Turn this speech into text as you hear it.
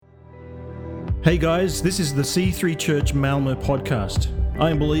Hey guys, this is the C3 Church Malmo podcast.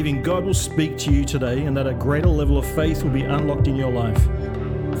 I am believing God will speak to you today and that a greater level of faith will be unlocked in your life.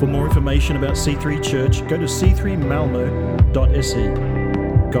 For more information about C3 Church, go to c3malmo.se.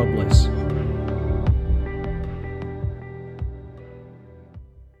 God bless.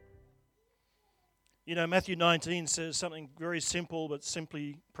 You know, Matthew 19 says something very simple but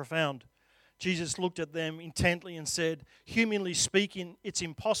simply profound. Jesus looked at them intently and said, "Humanly speaking, it's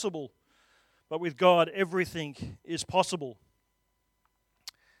impossible, but with God, everything is possible."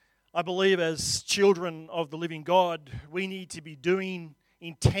 I believe as children of the living God, we need to be doing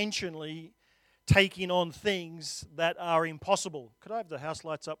intentionally, taking on things that are impossible. Could I have the house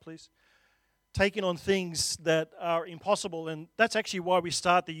lights up, please? Taking on things that are impossible. And that's actually why we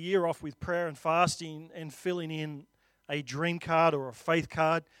start the year off with prayer and fasting and filling in a dream card or a faith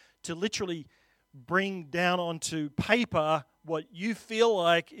card to literally bring down onto paper what you feel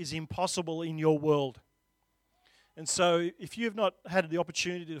like is impossible in your world. And so if you've not had the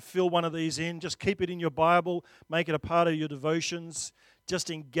opportunity to fill one of these in, just keep it in your Bible, make it a part of your devotions, just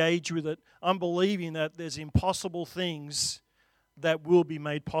engage with it. I'm believing that there's impossible things that will be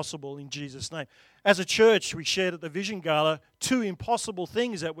made possible in Jesus' name. As a church, we shared at the Vision Gala 2 impossible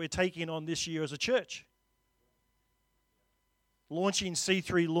things that we're taking on this year as a church. Launching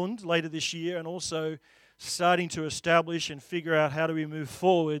C3 Lund later this year, and also starting to establish and figure out how do we move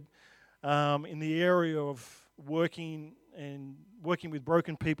forward in the area of working with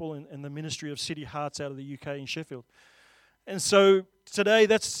broken people and the ministry of City Hearts out of the UK in Sheffield. And so today,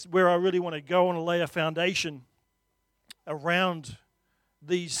 that's where I really want to go and lay a foundation around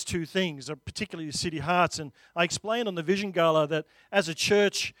these 2 things, particularly the City Hearts. And I explained on the Vision Gala that as a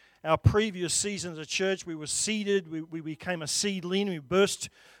church, our previous season as a church, we were seeded, we became a seedling, we burst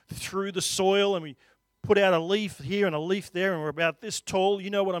through the soil and we put out a leaf here and a leaf there and we're about this tall. You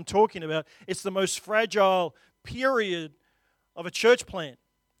know what I'm talking about. It's the most fragile period of a church plant.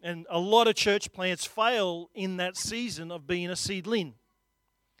 And a lot of church plants fail in that season of being a seedling.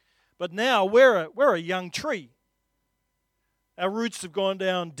 But now we're a young tree. Our roots have gone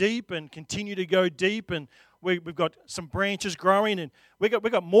down deep and continue to go deep, and we've got some branches growing, and we've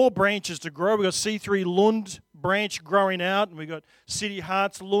got more branches to grow. We've got C3 Lund branch growing out, and we've got City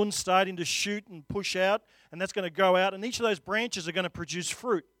Hearts Lund starting to shoot and push out, and that's going to go out, and each of those branches are going to produce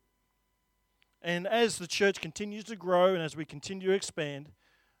fruit. And as the church continues to grow and as we continue to expand,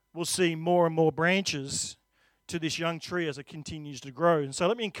 we'll see more and more branches to this young tree as it continues to grow. And so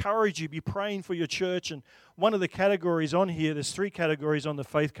let me encourage you, be praying for your church. And one of the categories on here, there's 3 categories on the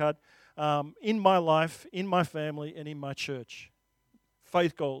faith card, in my life, in my family, and in my church.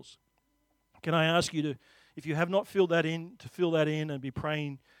 Faith goals. Can I ask you to, if you have not filled that in, to fill that in and be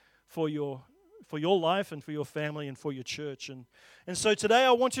praying for your life and for your family and for your church. And so today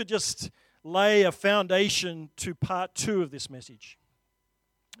I want to just lay a foundation to part 2 of this message.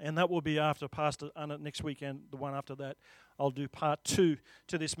 And that will be after Pastor Anna next weekend, the one after that. I'll do part 2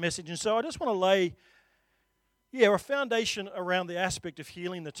 to this message. And so I just want to lay, a foundation around the aspect of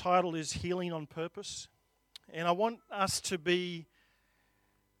healing. The title is Healing on Purpose. And I want us to be,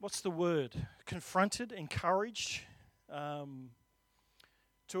 confronted, encouraged,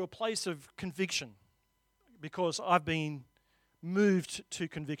 to a place of conviction. Because I've been moved to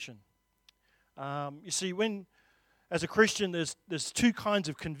conviction. You see, as a Christian, there's 2 kinds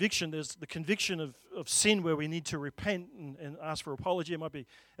of conviction. There's the conviction of sin where we need to repent and ask for apology. It might be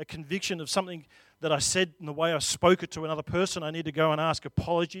a conviction of something that I said in the way I spoke it to another person. I need to go and ask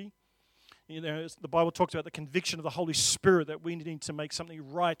apology. You know, the Bible talks about the conviction of the Holy Spirit, that we need to make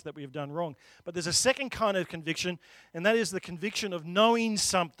something right that we have done wrong. But there's a second kind of conviction, and that is the conviction of knowing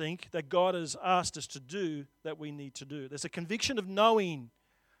something that God has asked us to do that we need to do. There's a conviction of knowing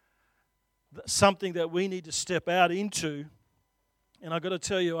something that we need to step out into. And I've got to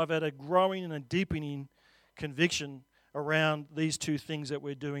tell you, I've had a growing and a deepening conviction around these 2 things that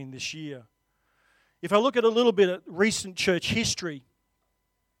we're doing this year. If I look at a little bit at recent church history,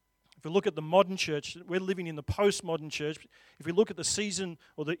 if we look at the modern church, we're living in the postmodern church. If we look at the season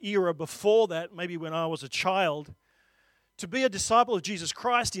or the era before that, maybe when I was a child, to be a disciple of Jesus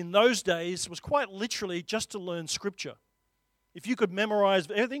Christ in those days was quite literally just to learn Scripture. If you could memorize,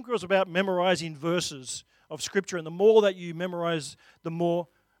 everything was about memorizing verses of Scripture, and the more that you memorize, the more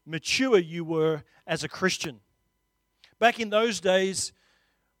mature you were as a Christian. Back in those days,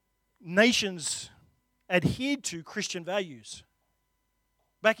 nations adhered to Christian values.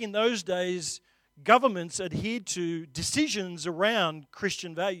 Back in those days, governments adhered to decisions around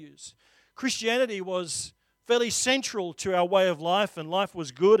Christian values. Christianity was fairly central to our way of life, and life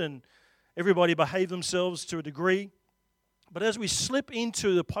was good, and everybody behaved themselves to a degree. But as we slip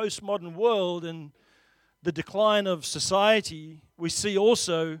into the postmodern world and the decline of society, we see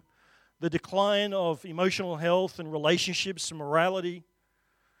also the decline of emotional health and relationships and morality,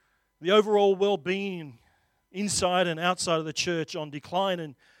 the overall well-being inside and outside of the church on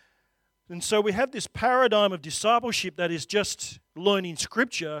decline. And so we have this paradigm of discipleship that is just learning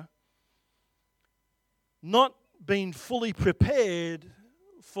Scripture, not being fully prepared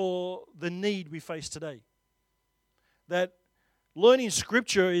for the need we face today. That learning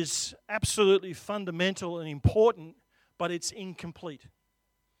Scripture is absolutely fundamental and important, but it's incomplete.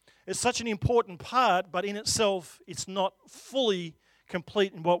 It's such an important part, but in itself, it's not fully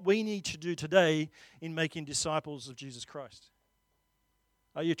complete in what we need to do today in making disciples of Jesus Christ.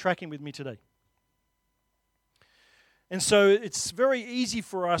 Are you tracking with me today? And so it's very easy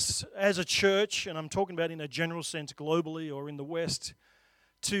for us as a church, and I'm talking about in a general sense globally or in the West,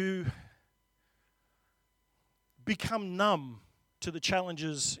 to become numb to the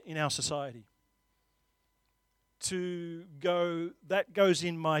challenges in our society. To go, that goes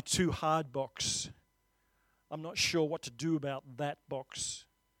in my too hard box. I'm not sure what to do about that box.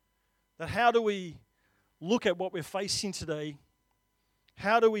 That how do we look at what we're facing today?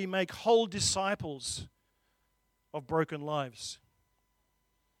 How do we make whole disciples of broken lives?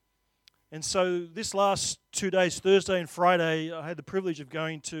 And so this last 2 days, Thursday and Friday, I had the privilege of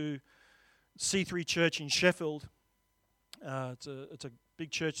going to C3 Church in Sheffield. It's a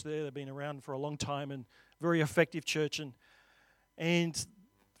big church there. They've been around for a long time and very effective church. And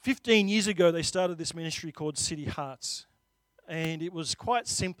 15 years ago, they started this ministry called City Hearts. And it was quite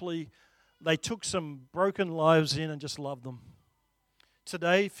simply, they took some broken lives in and just loved them.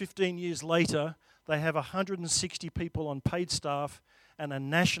 Today, 15 years later, they have 160 people on paid staff and are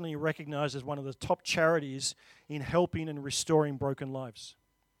nationally recognized as one of the top charities in helping and restoring broken lives.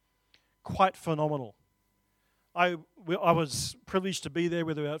 Quite phenomenal. I was privileged to be there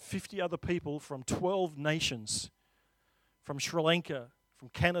with about 50 other people from 12 nations, from Sri Lanka, from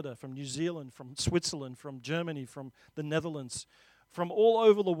Canada, from New Zealand, from Switzerland, from Germany, from the Netherlands, from all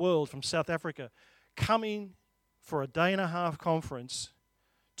over the world, from South Africa, coming for a day-and-a-half conference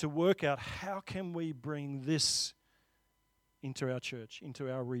to work out how can we bring this into our church, into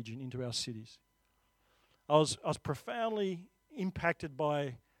our region, into our cities. I was profoundly impacted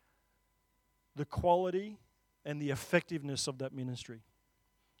by the quality and the effectiveness of that ministry.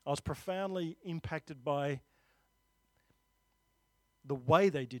 I was profoundly impacted by the way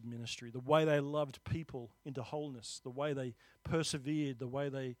they did ministry, the way they loved people into wholeness, the way they persevered, the way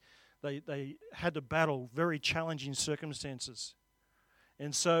they had to battle very challenging circumstances.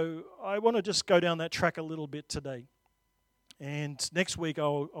 And so I want to just go down that track a little bit today. And next week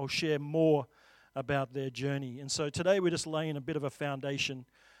I'll share more about their journey. And so today we're just laying a bit of a foundation.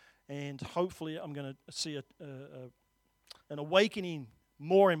 And hopefully I'm going to see an awakening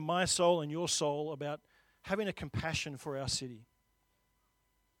more in my soul and your soul about having a compassion for our city.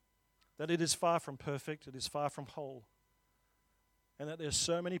 That it is far from perfect, it is far from whole. And that there's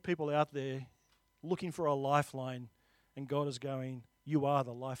so many people out there looking for a lifeline, and God is going, you are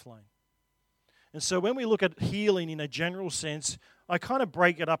the lifeline. And so when we look at healing in a general sense, I kind of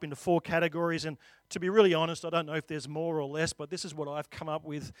break it up into 4 categories. And to be really honest, I don't know if there's more or less, but this is what I've come up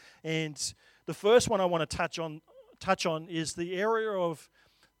with. And the first one I want to touch on is the area of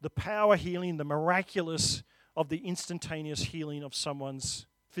the power healing, the miraculous of the instantaneous healing of someone's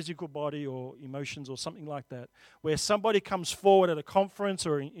physical body or emotions or something like that. Where somebody comes forward at a conference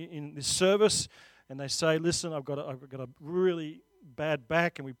or in this service and they say, listen, I've got a really bad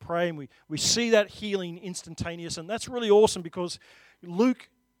back, and we pray and we see that healing instantaneous. And that's really awesome because in Luke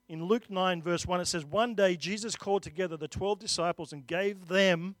 9 verse 1 it says, one day Jesus called together the 12 disciples and gave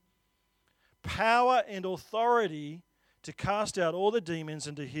them power and authority to cast out all the demons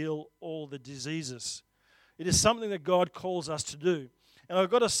and to heal all the diseases. It is something that God calls us to do. And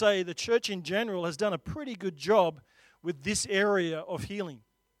I've got to say the church in general has done a pretty good job with this area of healing.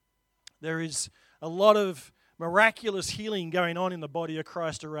 There is a lot of miraculous healing going on in the body of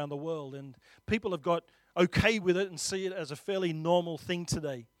Christ around the world, and people have got okay with it and see it as a fairly normal thing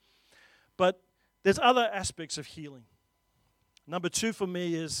today. But there's other aspects of healing. Number 2 for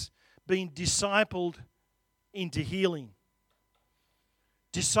me is being discipled into healing.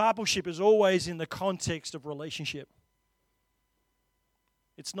 Discipleship is always in the context of relationship.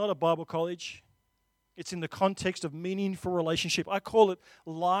 It's not a Bible college. It's in the context of meaningful relationship. I call it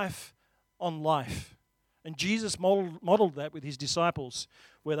life on life. And Jesus modeled that with his disciples,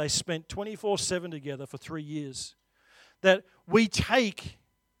 where they spent 24/7 together for 3 years. That we take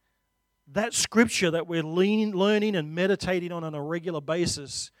that scripture that we're learning and meditating on a regular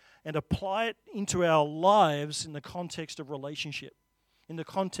basis, and apply it into our lives in the context of relationship, in the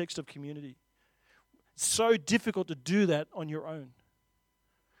context of community. It's so difficult to do that on your own.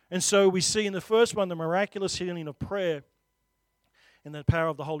 And so we see in the first one the miraculous healing of prayer and the power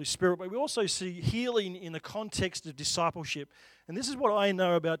of the Holy Spirit, but we also see healing in the context of discipleship. And this is what I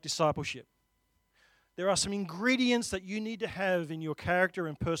know about discipleship. There are some ingredients that you need to have in your character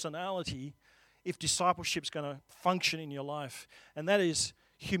and personality if discipleship is going to function in your life. And that is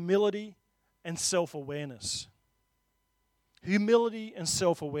humility and self-awareness. Humility and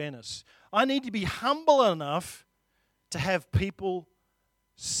self-awareness. I need to be humble enough to have people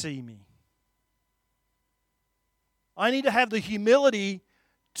see me. I need to have the humility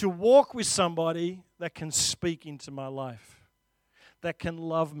to walk with somebody that can speak into my life, that can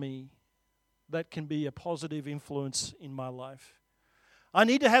love me, that can be a positive influence in my life. I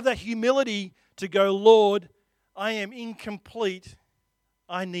need to have that humility to go, Lord, I am incomplete.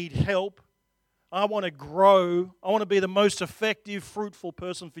 I need help. I want to grow. I want to be the most effective, fruitful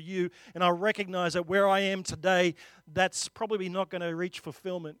person for you. And I recognize that where I am today, that's probably not going to reach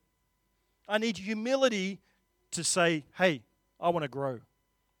fulfillment. I need humility to say, hey, I want to grow.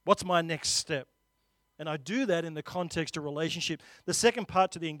 What's my next step? And I do that in the context of relationship. The second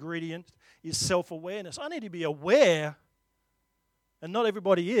part to the ingredient is self-awareness. I need to be aware, and not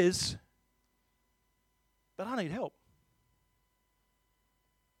everybody is, that I need help.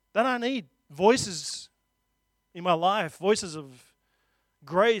 That I need voices in my life, voices of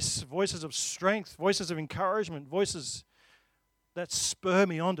grace, voices of strength, voices of encouragement, voices that spur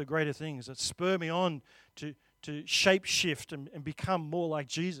me on to greater things, that spur me on to shape shift and become more like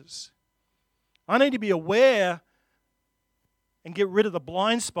Jesus. I need to be aware and get rid of the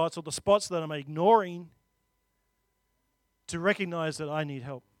blind spots or the spots that I'm ignoring to recognize that I need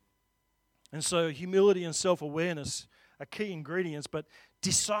help. And so humility and self-awareness are key ingredients, but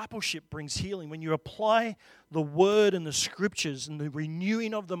discipleship brings healing. When you apply the word and the scriptures and the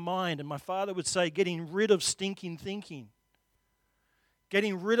renewing of the mind, and my father would say, getting rid of stinking thinking,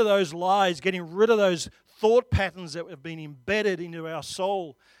 getting rid of those lies, getting rid of those thought patterns that have been embedded into our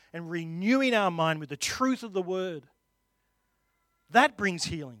soul, and renewing our mind with the truth of the word, that brings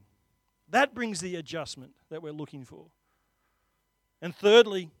healing. That brings the adjustment that we're looking for. And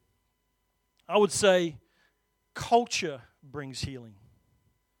thirdly, I would say culture brings healing.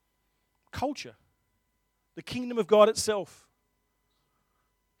 Culture. The kingdom of God itself.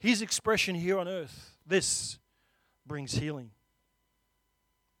 His expression here on earth. This brings healing.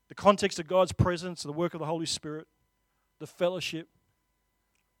 The context of God's presence, the work of the Holy Spirit, the fellowship,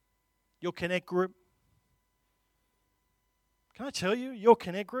 your Connect group. Can I tell you, your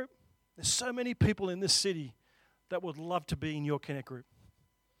Connect group, there's so many people in this city that would love to be in your Connect group.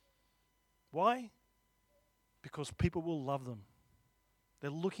 Why? Because people will love them. They're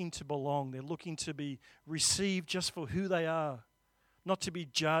looking to belong. They're looking to be received just for who they are, not to be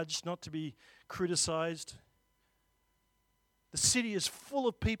judged, not to be criticized. The city is full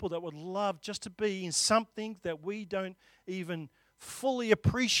of people that would love just to be in something that we don't even fully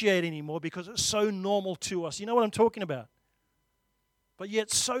appreciate anymore because it's so normal to us. You know what I'm talking about? But yet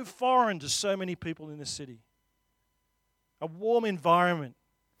so foreign to so many people in this city. A warm environment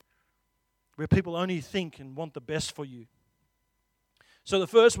where people only think and want the best for you. So the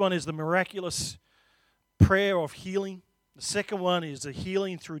first one is the miraculous prayer of healing. The second one is the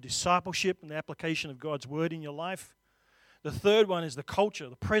healing through discipleship and the application of God's word in your life. The third one is the culture,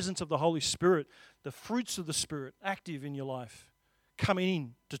 the presence of the Holy Spirit, the fruits of the Spirit active in your life, coming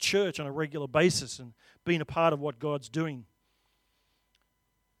in to church on a regular basis and being a part of what God's doing.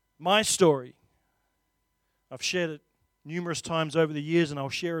 My story, I've shared it numerous times over the years and I'll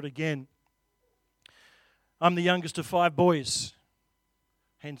share it again. I'm the youngest of 5 boys,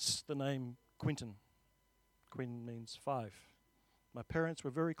 hence the name Quinton. Quinn means 5. My parents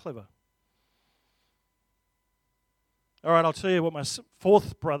were very clever. All right, I'll tell you what my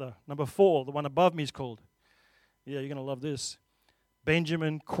fourth brother, number 4, the one above me, is called. Yeah, you're going to love this.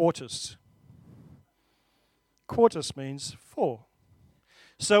 Benjamin Quartus. Quartus means 4.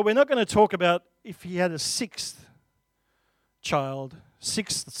 So we're not going to talk about if he had a 6th child,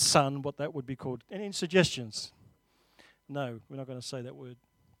 6th son, what that would be called. Any suggestions? No, we're not going to say that word.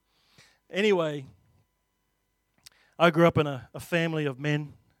 Anyway, I grew up in a family of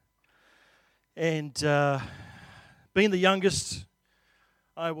men, and being the youngest,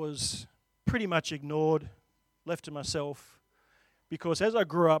 I was pretty much ignored, left to myself, because as I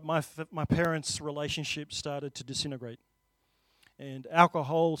grew up, my parents' relationship started to disintegrate, and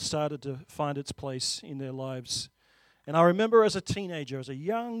alcohol started to find its place in their lives. And I remember as a teenager, as a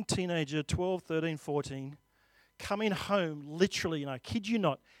young teenager, 12, 13, 14, coming home literally, and I kid you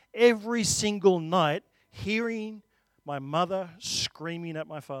not, every single night hearing my mother screaming at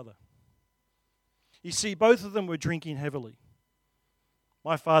my father. You see, both of them were drinking heavily.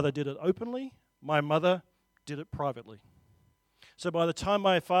 My father did it openly. My mother did it privately. So by the time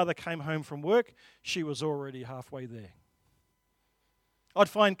my father came home from work, she was already halfway there. I'd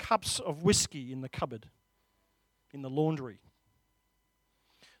find cups of whiskey in the cupboard, in the laundry.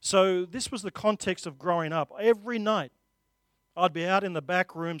 So this was the context of growing up. Every night, I'd be out in the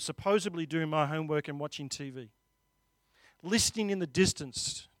back room, supposedly doing my homework and watching TV, listening in the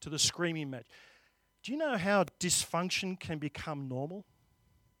distance to the screaming match. Do you know how dysfunction can become normal?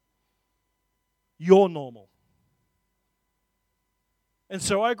 You're normal. And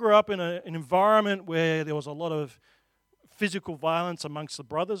so I grew up in an environment where there was a lot of physical violence amongst the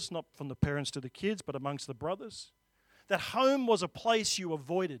brothers, not from the parents to the kids, but amongst the brothers. That home was a place you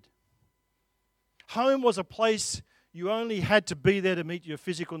avoided. Home was a place you only had to be there to meet your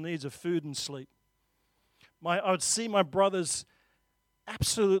physical needs of food and sleep. I would see my brothers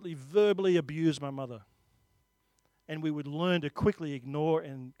absolutely verbally abuse my mother. And we would learn to quickly ignore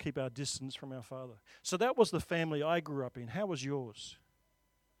and keep our distance from our father. So that was the family I grew up in. How was yours?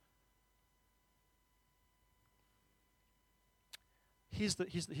 Here's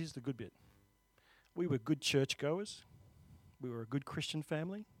the good bit. We were good churchgoers. We were a good Christian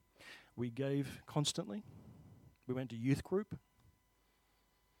family. We gave constantly. We went to youth group.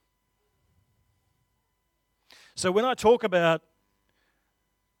 So when I talk about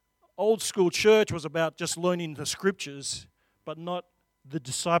old school church was about just learning the scriptures, but not the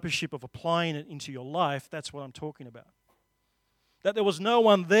discipleship of applying it into your life, that's what I'm talking about. That there was no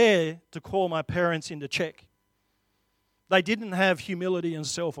one there to call my parents into check. They didn't have humility and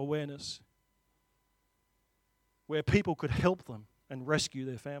self-awareness where people could help them and rescue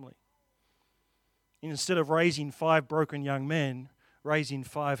their family. Instead of raising 5 broken young men, raising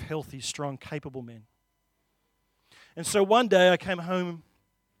 5 healthy, strong, capable men. And so one day I came home,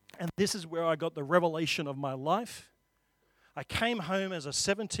 and this is where I got the revelation of my life. I came home as a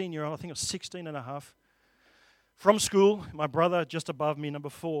 17-year-old, I think I was 16 and a half, from school. My brother, just above me, number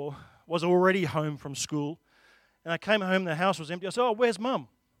 4, was already home from school. And I came home, the house was empty. I said, "Oh, where's Mum?"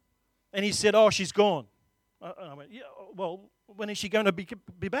 And he said, "Oh, she's gone." I went, "Yeah, well, when is she going to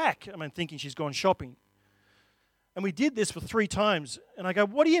be back?" I mean, thinking she's gone shopping. And we did this for 3 times. And I go,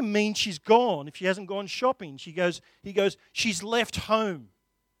 "What do you mean she's gone if she hasn't gone shopping?" He goes, "She's left home.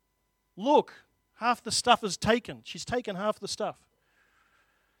 Look, half the stuff is taken. She's taken half the stuff."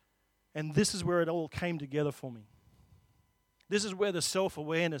 And this is where it all came together for me. This is where the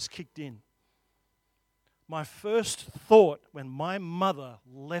self-awareness kicked in. My first thought when my mother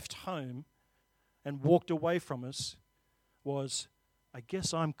left home and walked away from us was, "I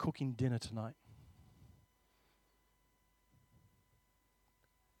guess I'm cooking dinner tonight."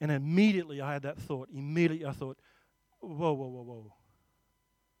 And immediately I had that thought. Immediately I thought, whoa.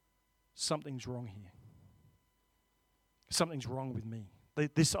 Something's wrong here. Something's wrong with me.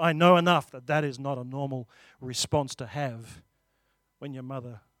 I know enough that is not a normal response to have when your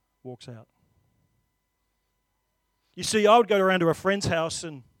mother walks out. You see, I would go around to a friend's house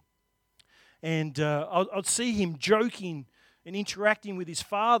and I'd see him joking and interacting with his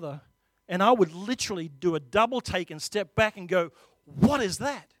father, and I would literally do a double take and step back and go, "What is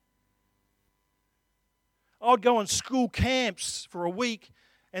that?" I would go on school camps for a week,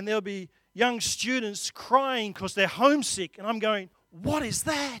 and there'll be young students crying because they're homesick, and I'm going, "What is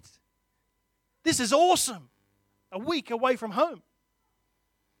that? This is awesome." A week away from home.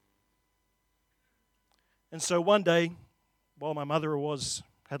 And so one day, while my mother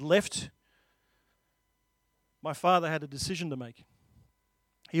had left, my father had a decision to make.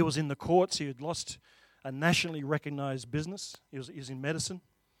 He was in the courts. He had lost a nationally recognized business. He was in medicine.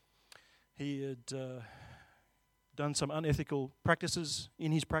 He had done some unethical practices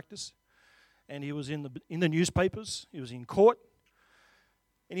in his practice. And he was in the newspapers. He was in court.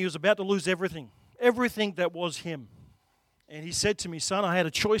 And he was about to lose everything that was him. And he said to me, "Son, I had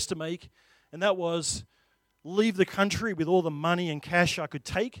a choice to make, and that was leave the country with all the money and cash I could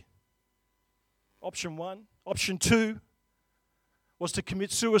take. Option 1. Option 2 was to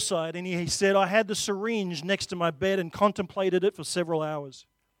commit suicide." And he said, "I had the syringe next to my bed and contemplated it for several hours.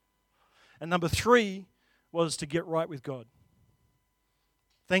 And number 3 was to get right with God."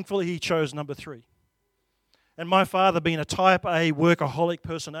 Thankfully, he chose number 3. And my father, being a type A workaholic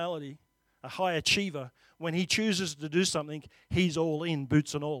personality, a high achiever, when he chooses to do something, he's all in,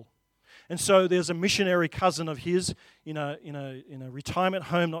 boots and all. And so there's a missionary cousin of his in a retirement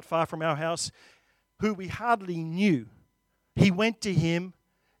home not far from our house who we hardly knew. He went to him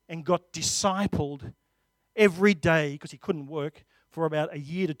and got discipled every day, because he couldn't work, for about a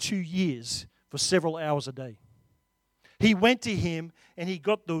year to 2 years, for several hours a day. He went to him and he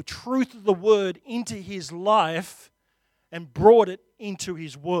got the truth of the word into his life and brought it into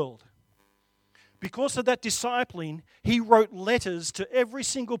his world. Because of that discipling, he wrote letters to every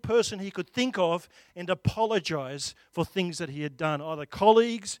single person he could think of and apologize for things that he had done, either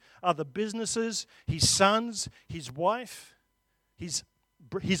colleagues, other businesses, his sons, his wife, his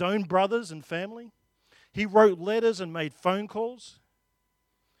own brothers and family. He wrote letters and made phone calls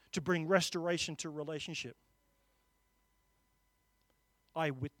to bring restoration to relationship. I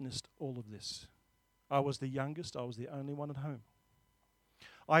witnessed all of this. I was the youngest. I was the only one at home.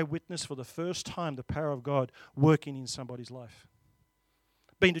 I witnessed for the first time the power of God working in somebody's life.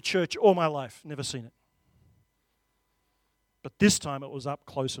 Been to church all my life, never seen it. But this time it was up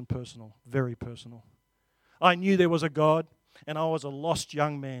close and personal, very personal. I knew there was a God, and I was a lost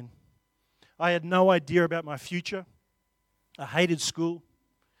young man. I had no idea about my future. I hated school.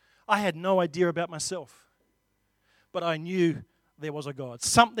 I had no idea about myself. But I knew there was a God.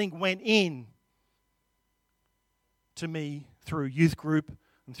 Something went in to me through youth group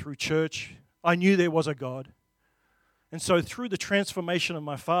and through church. I knew there was a God. And so through the transformation of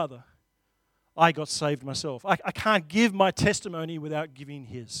my father, I got saved myself. I can't give my testimony without giving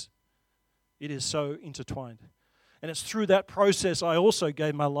his. It is so intertwined. And it's through that process I also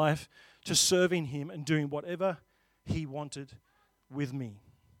gave my life to serving him and doing whatever he wanted with me.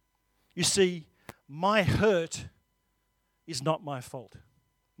 You see, my hurt is not my fault.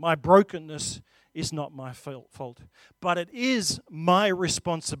 My brokenness is not my fault. But it is my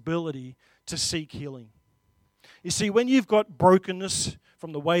responsibility to seek healing. You see, when you've got brokenness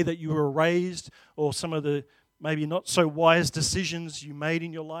from the way that you were raised or some of the maybe not so wise decisions you made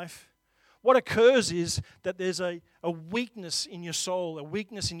in your life, what occurs is that there's a weakness in your soul, a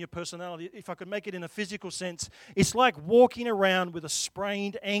weakness in your personality. If I could make it in a physical sense, it's like walking around with a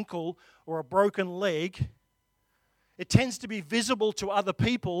sprained ankle or a broken leg. It tends to be visible to other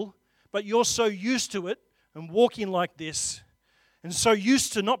people, but you're so used to it and walking like this and so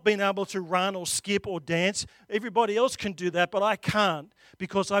used to not being able to run or skip or dance. Everybody else can do that, but I can't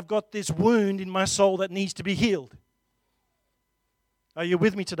because I've got this wound in my soul that needs to be healed. Are you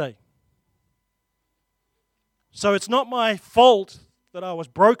with me today? So it's not my fault that I was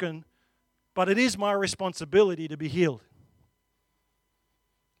broken, but it is my responsibility to be healed.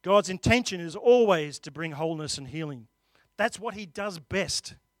 God's intention is always to bring wholeness and healing. That's what he does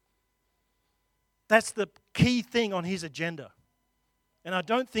best. That's the key thing on his agenda. And I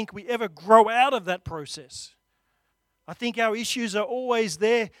don't think we ever grow out of that process. I think our issues are always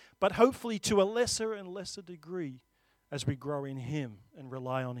there, but hopefully to a lesser and lesser degree as we grow in him and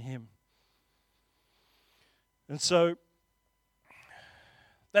rely on him. And so,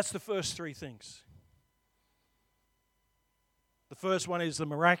 that's the first three things. The first one is the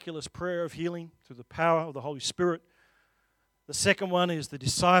miraculous prayer of healing through the power of the Holy Spirit. The second one is the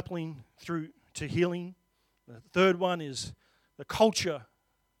discipling through to healing. The third one is the culture,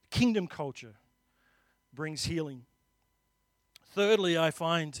 kingdom culture, brings healing. Fourthly, I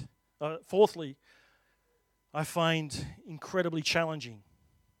find incredibly challenging.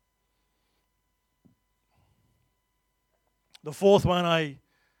 The fourth one I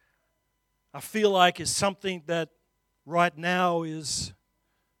feel like is something that right now is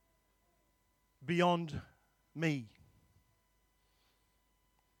beyond me.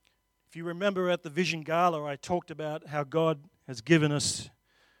 If you remember at the Vision Gala, I talked about how God has given us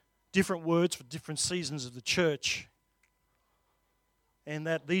different words for different seasons of the church. And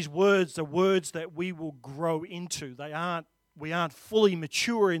that these words are words that we will grow into. We aren't fully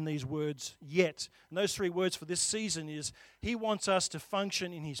mature in these words yet. And those three words for this season is he wants us to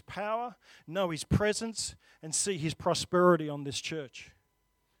function in his power, know his presence, and see his prosperity on this church.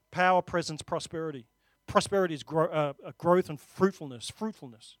 Power, presence, prosperity. Prosperity is growth and fruitfulness.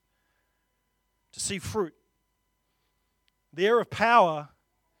 To see fruit. The area of power,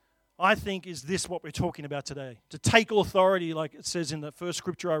 I think, is this what we're talking about today. To take authority, like it says in the first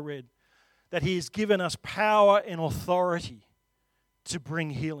scripture I read, that he has given us power and authority to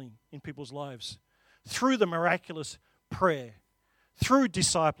bring healing in people's lives through the miraculous prayer, through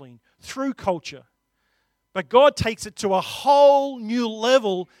discipling, through culture. But God takes it to a whole new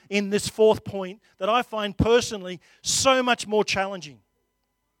level in this fourth point that I find personally so much more challenging.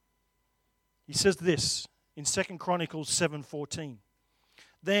 He says this in 2 Chronicles 7:14.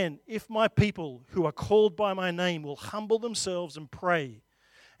 Then, if my people who are called by my name will humble themselves and pray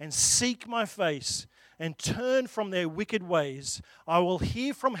and seek my face and turn from their wicked ways, I will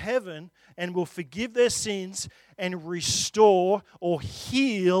hear from heaven and will forgive their sins and restore or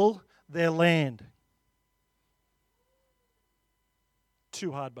heal their land.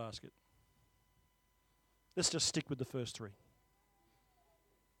 too hard basket. Let's just stick with the first three.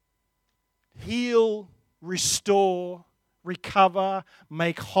 Heal, restore, recover,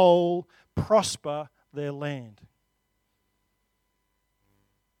 make whole, prosper their land.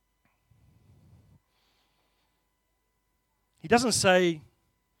 He doesn't say,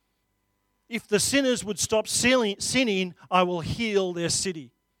 if the sinners would stop sinning, I will heal their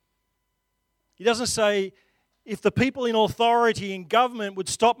city. He doesn't say, if the people in authority in government would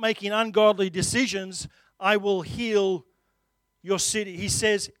stop making ungodly decisions, I will heal your city. He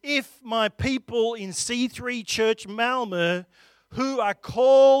says, if my people in C3 Church Malmö, who are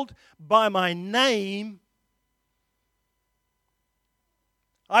called by my name,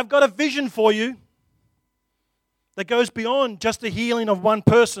 I've got a vision for you that goes beyond just the healing of one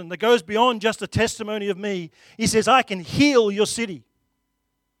person, that goes beyond just the testimony of me. He says, I can heal your city.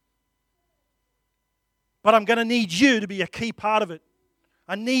 But I'm going to need you to be a key part of it.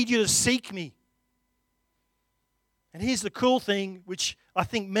 I need you to seek me. And here's the cool thing, which I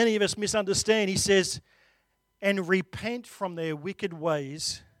think many of us misunderstand. He says, and repent from their wicked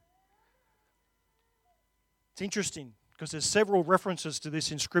ways. It's interesting because there's several references to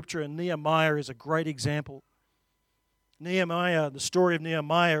this in Scripture, and Nehemiah is a great example. Nehemiah, the story of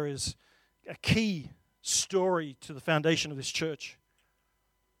Nehemiah is a key story to the foundation of this church.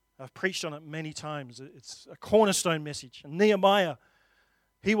 I've preached on it many times. It's a cornerstone message. And Nehemiah,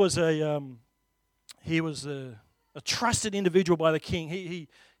 he was a trusted individual by the king.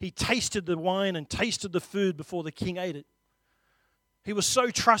 He tasted the wine and tasted the food before the king ate it. He was so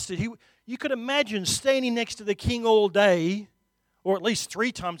trusted. You could imagine standing next to the king all day, or at least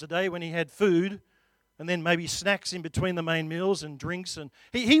 3 times a day when he had food, and then maybe snacks in between the main meals and drinks. And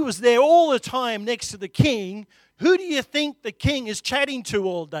he was there all the time next to the king. Who do you think the king is chatting to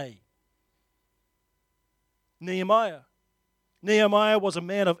all day? Nehemiah. Nehemiah was a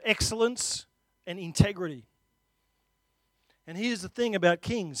man of excellence and integrity. And here's the thing about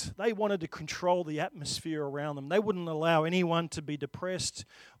kings. They wanted to control the atmosphere around them. They wouldn't allow anyone to be depressed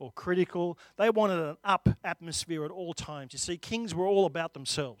or critical. They wanted an up atmosphere at all times. You see, kings were all about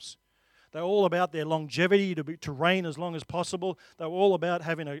themselves. They were all about their longevity, to reign as long as possible. They were all about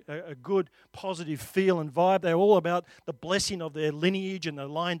having a good, positive feel and vibe. They were all about the blessing of their lineage and the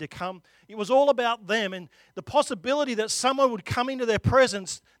line to come. It was all about them, and the possibility that someone would come into their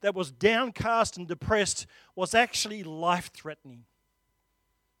presence that was downcast and depressed was actually life-threatening.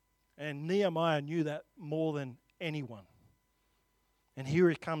 And Nehemiah knew that more than anyone. And here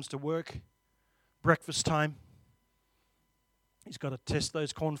he comes to work, breakfast time. He's got to test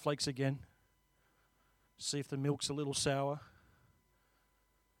those cornflakes again, see if the milk's a little sour.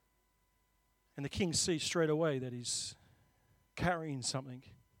 And the king sees straight away that he's carrying something.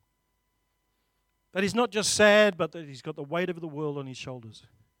 That he's not just sad, but that he's got the weight of the world on his shoulders.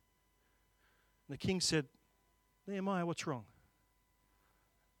 And the king said, Nehemiah, what's wrong?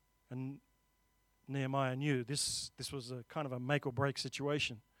 And Nehemiah knew this was a kind of a make or break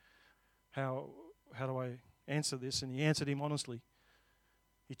situation. How do I answer this? And he answered him honestly.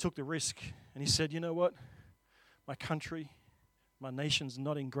 He took the risk and he said, you know what? My country, my nation's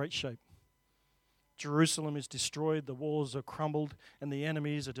not in great shape. Jerusalem is destroyed, the walls are crumbled, and the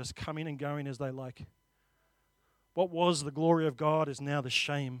enemies are just coming and going as they like. What was the glory of God is now the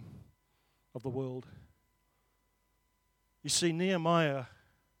shame of the world. You see, Nehemiah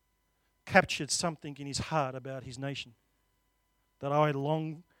captured something in his heart about his nation that I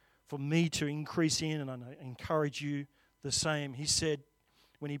long for me to increase in, and I encourage you the same. He said,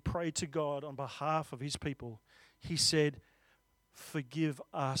 when he prayed to God on behalf of his people, he said, forgive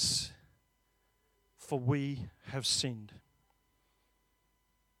us, for we have sinned.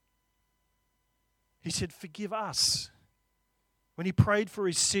 He said, forgive us. When he prayed for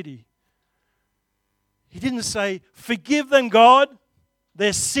his city, he didn't say, forgive them, God.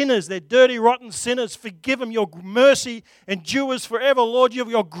 They're sinners. They're dirty, rotten sinners. Forgive them. Your mercy endures forever. Lord, you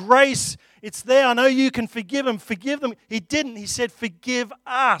have your grace. It's there. I know you can forgive them. Forgive them. He didn't. He said, forgive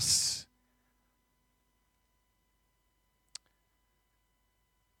us.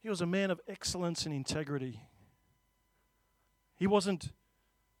 He was a man of excellence and integrity. He wasn't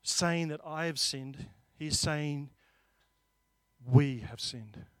saying that I have sinned. He's saying we have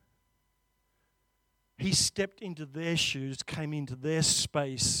sinned. He stepped into their shoes, came into their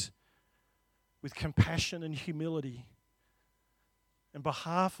space with compassion and humility. On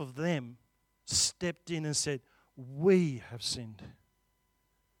behalf of them, stepped in and said, we have sinned.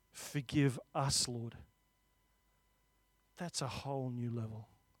 Forgive us, Lord. That's a whole new level.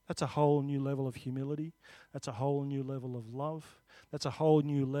 That's a whole new level of humility. That's a whole new level of love. That's a whole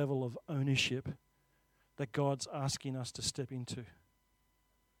new level of ownership that God's asking us to step into.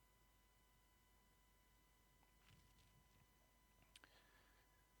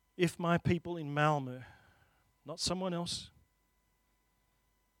 If my people in Malmö, not someone else,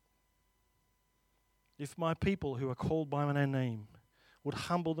 if my people who are called by my name would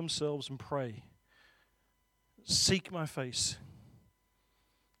humble themselves and pray, seek my face,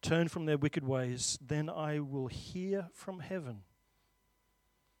 turn from their wicked ways, then I will hear from heaven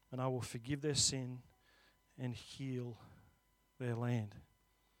and I will forgive their sin and heal their land.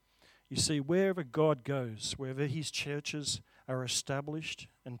 You see, wherever God goes, wherever his churches are established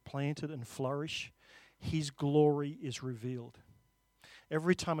and planted and flourish, his glory is revealed.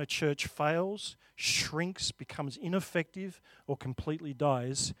 Every time a church fails, shrinks, becomes ineffective, or completely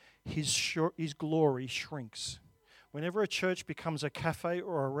dies, his glory shrinks. Whenever a church becomes a cafe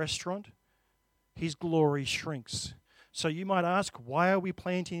or a restaurant, his glory shrinks. So you might ask, why are we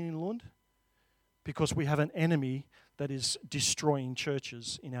planting in Lund? Because we have an enemy that is destroying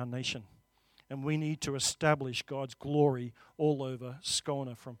churches in our nation. And we need to establish God's glory all over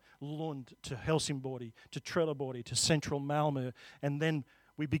Skåne, from Lund to Helsingborg to Trelleborg to central Malmö, and then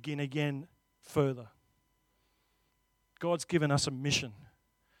we begin again further. God's given us a mission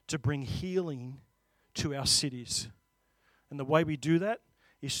to bring healing to our cities. And the way we do that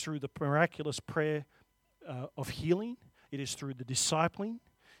is through the miraculous prayer of healing. It is through the discipling,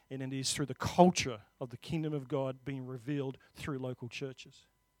 and it is through the culture of the kingdom of God being revealed through local churches.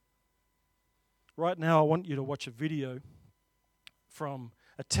 Right now, I want you to watch a video from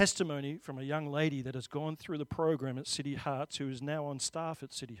a testimony from a young lady that has gone through the program at City Hearts, who is now on staff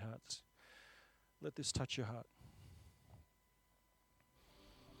at City Hearts. Let this touch your heart.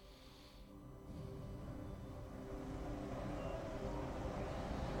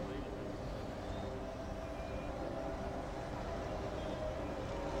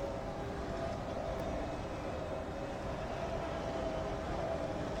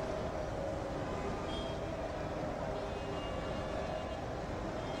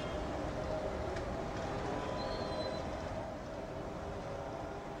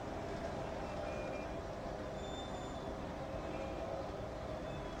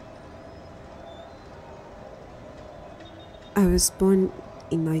 I was born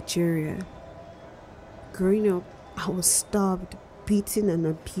in Nigeria. Growing up, I was starved, beaten and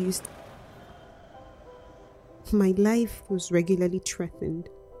abused. My life was regularly threatened.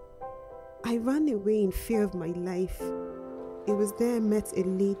 I ran away in fear of my life. It was there I met a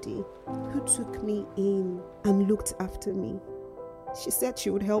lady who took me in and looked after me. She said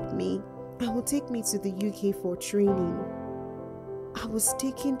she would help me and would take me to the UK for training. I was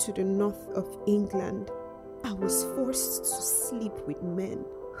taken to the north of England. I was forced to sleep with men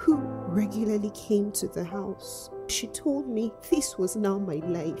who regularly came to the house. She told me this was now my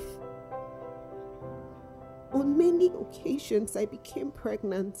life. On many occasions, I became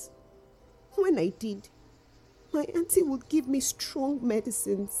pregnant. When I did, my auntie would give me strong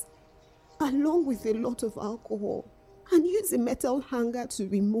medicines along with a lot of alcohol and use a metal hanger to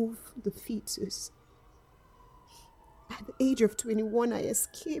remove the fetus. At the age of 21, I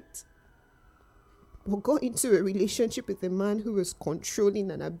escaped, but got into a relationship with a man who was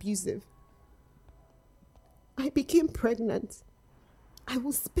controlling and abusive. I became pregnant. I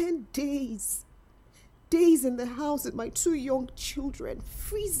would spend days in the house with my 2 young children,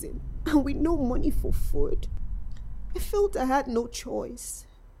 freezing and with no money for food. I felt I had no choice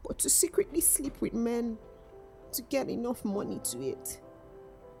but to secretly sleep with men to get enough money to eat.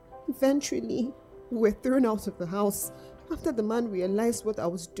 Eventually, we were thrown out of the house after the man realized what I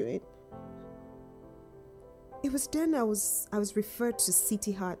was doing. It was then I was referred to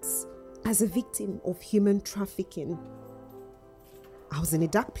City Hearts as a victim of human trafficking. I was in a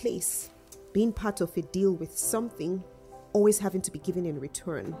dark place, being part of a deal with something, always having to be given in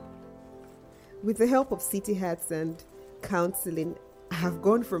return. With the help of City Hearts and counseling, I have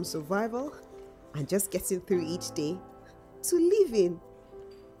gone from survival and just getting through each day to living.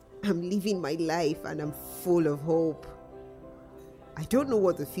 I'm living my life and I'm full of hope. I don't know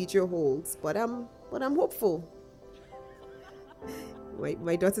what the future holds, but I'm hopeful.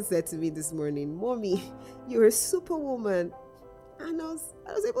 My daughter said to me this morning, "Mommy, you're a superwoman." And I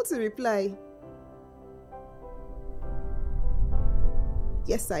was able to reply,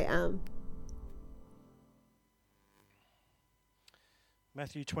 "Yes, I am."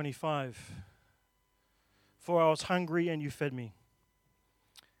 Matthew 25. For I was hungry and you fed me.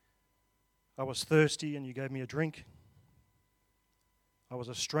 I was thirsty and you gave me a drink. I was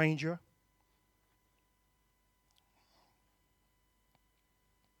a stranger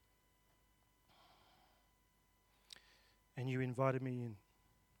and you invited me in.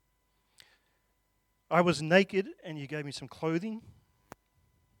 I was naked and you gave me some clothing.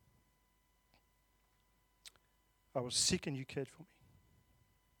 I was sick and you cared for me.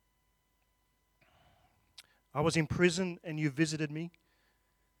 I was in prison and you visited me.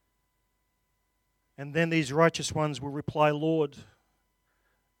 And then these righteous ones will reply, Lord,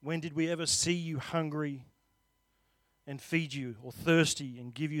 when did we ever see you hungry and feed you, or thirsty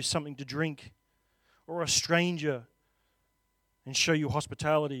and give you something to drink, or a stranger and show you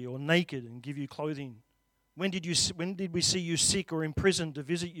hospitality, or naked and give you clothing? When did we see you sick or in prison to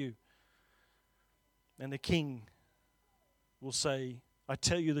visit you? And the king will say, I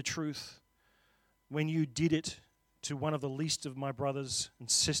tell you the truth, when you did it to one of the least of my brothers and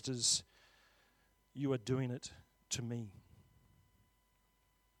sisters, you are doing it to me.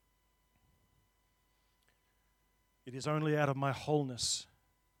 It is only out of my wholeness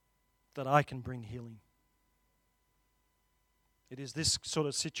that I can bring healing. It is this sort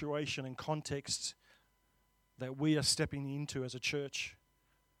of situation and context that we are stepping into as a church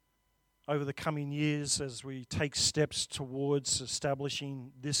over the coming years as we take steps towards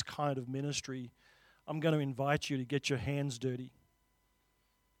establishing this kind of ministry. I'm going to invite you to get your hands dirty.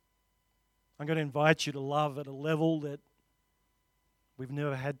 I'm going to invite you to love at a level that we've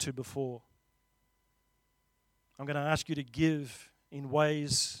never had to before. I'm going to ask you to give in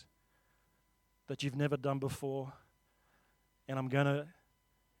ways that you've never done before. And I'm going to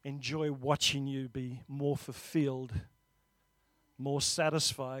enjoy watching you be more fulfilled, more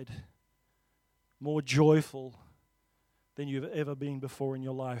satisfied, more joyful than you've ever been before in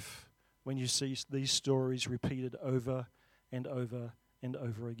your life when you see these stories repeated over and over and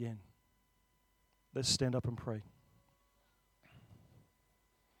over again. Let's stand up and pray.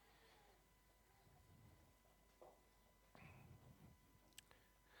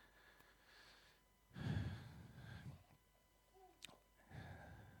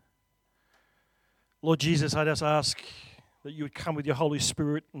 Lord Jesus, I just ask that you would come with your Holy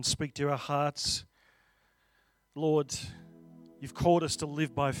Spirit and speak to our hearts. Lord, you've called us to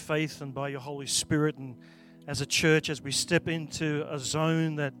live by faith and by your Holy Spirit. And as a church, as we step into a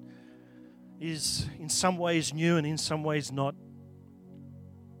zone that is in some ways new and in some ways not,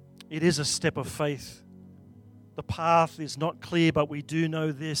 it is a step of faith. The path is not clear, but we do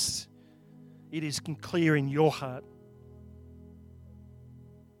know this. It is clear in your heart.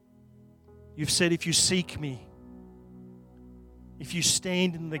 You've said, if you seek me, if you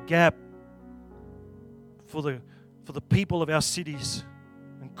stand in the gap for the people of our cities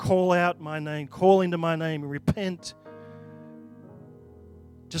and call out my name, call into my name and repent,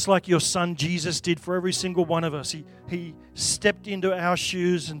 just like your son Jesus did for every single one of us. He stepped into our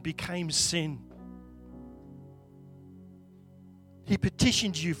shoes and became sin. He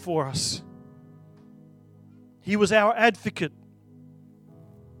petitioned you for us. He was our advocate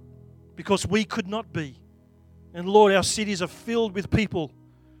because we could not be. And Lord, our cities are filled with people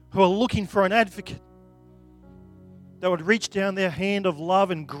who are looking for an advocate that would reach down their hand of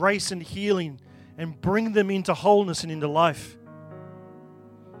love and grace and healing and bring them into wholeness and into life.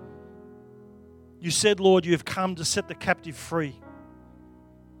 You said, Lord, you have come to set the captive free.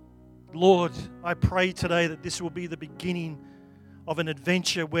 Lord, I pray today that this will be the beginning of an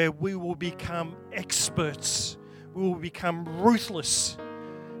adventure where we will become experts. We will become ruthless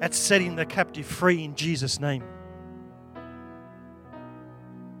at setting the captive free in Jesus' name.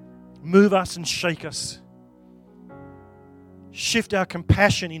 Move us and shake us. Shift our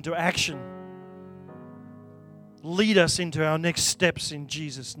compassion into action. Lead us into our next steps in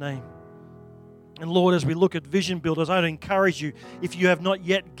Jesus' name. And Lord, as we look at Vision Builders, I'd encourage you, if you have not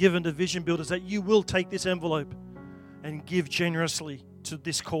yet given to Vision Builders, that you will take this envelope and give generously to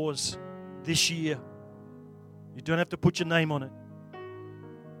this cause this year. You don't have to put your name on it.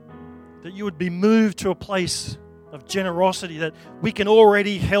 That you would be moved to a place of generosity, that we can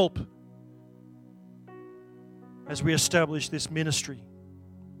already help as we establish this ministry.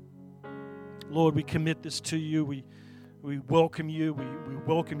 Lord, we commit this to you. We welcome you. We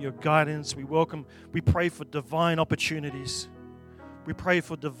welcome your guidance. We pray for divine opportunities. We pray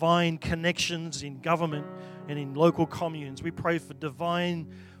for divine connections in government and in local communes. We pray for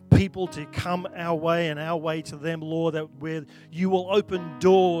divine people to come our way and our way to them, Lord, that where you will open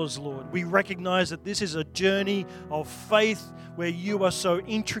doors, Lord. We recognize that this is a journey of faith where you are so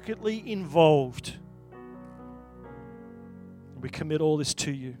intricately involved. We commit all this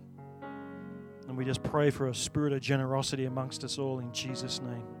to you. And we just pray for a spirit of generosity amongst us all in Jesus'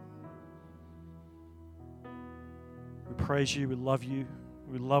 name. We praise you. We love you.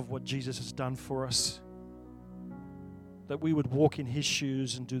 We love what Jesus has done for us. That we would walk in his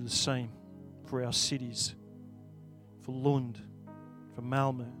shoes and do the same for our cities, for Lund, for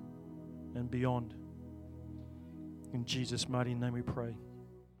Malmö, and beyond. In Jesus' mighty name we pray.